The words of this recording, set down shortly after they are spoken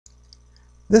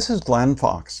This is Glenn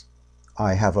Fox.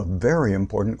 I have a very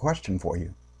important question for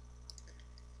you.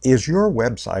 Is your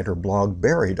website or blog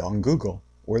buried on Google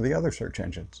or the other search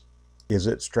engines? Is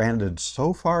it stranded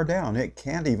so far down it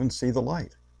can't even see the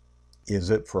light? Is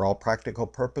it, for all practical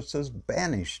purposes,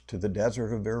 banished to the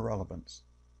desert of irrelevance?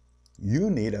 You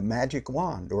need a magic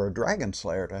wand or a dragon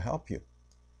slayer to help you.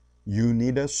 You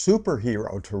need a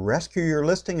superhero to rescue your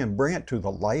listing and bring it to the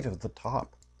light of the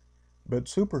top. But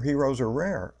superheroes are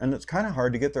rare, and it's kind of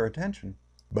hard to get their attention.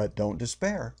 But don't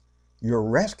despair. Your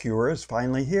rescuer is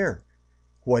finally here.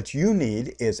 What you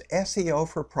need is SEO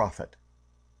for profit.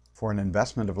 For an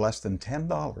investment of less than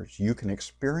 $10, you can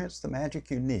experience the magic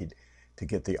you need to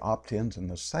get the opt-ins and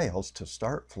the sales to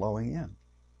start flowing in.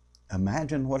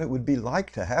 Imagine what it would be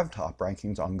like to have top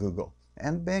rankings on Google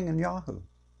and Bing and Yahoo.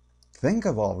 Think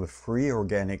of all the free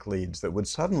organic leads that would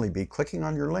suddenly be clicking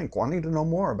on your link, wanting to know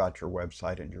more about your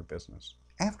website and your business.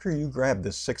 After you grab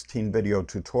this 16-video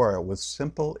tutorial with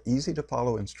simple,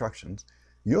 easy-to-follow instructions,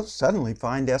 you'll suddenly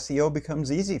find SEO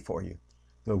becomes easy for you.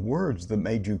 The words that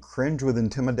made you cringe with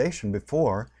intimidation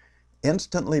before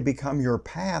instantly become your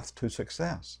path to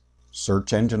success.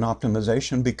 Search engine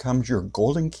optimization becomes your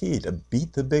golden key to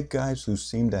beat the big guys who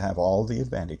seem to have all the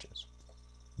advantages.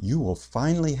 You will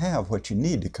finally have what you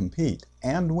need to compete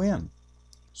and win.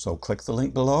 So click the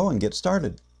link below and get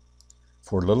started.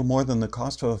 For little more than the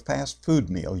cost of a fast food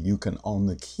meal, you can own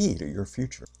the key to your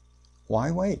future. Why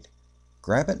wait?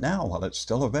 Grab it now while it's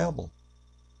still available.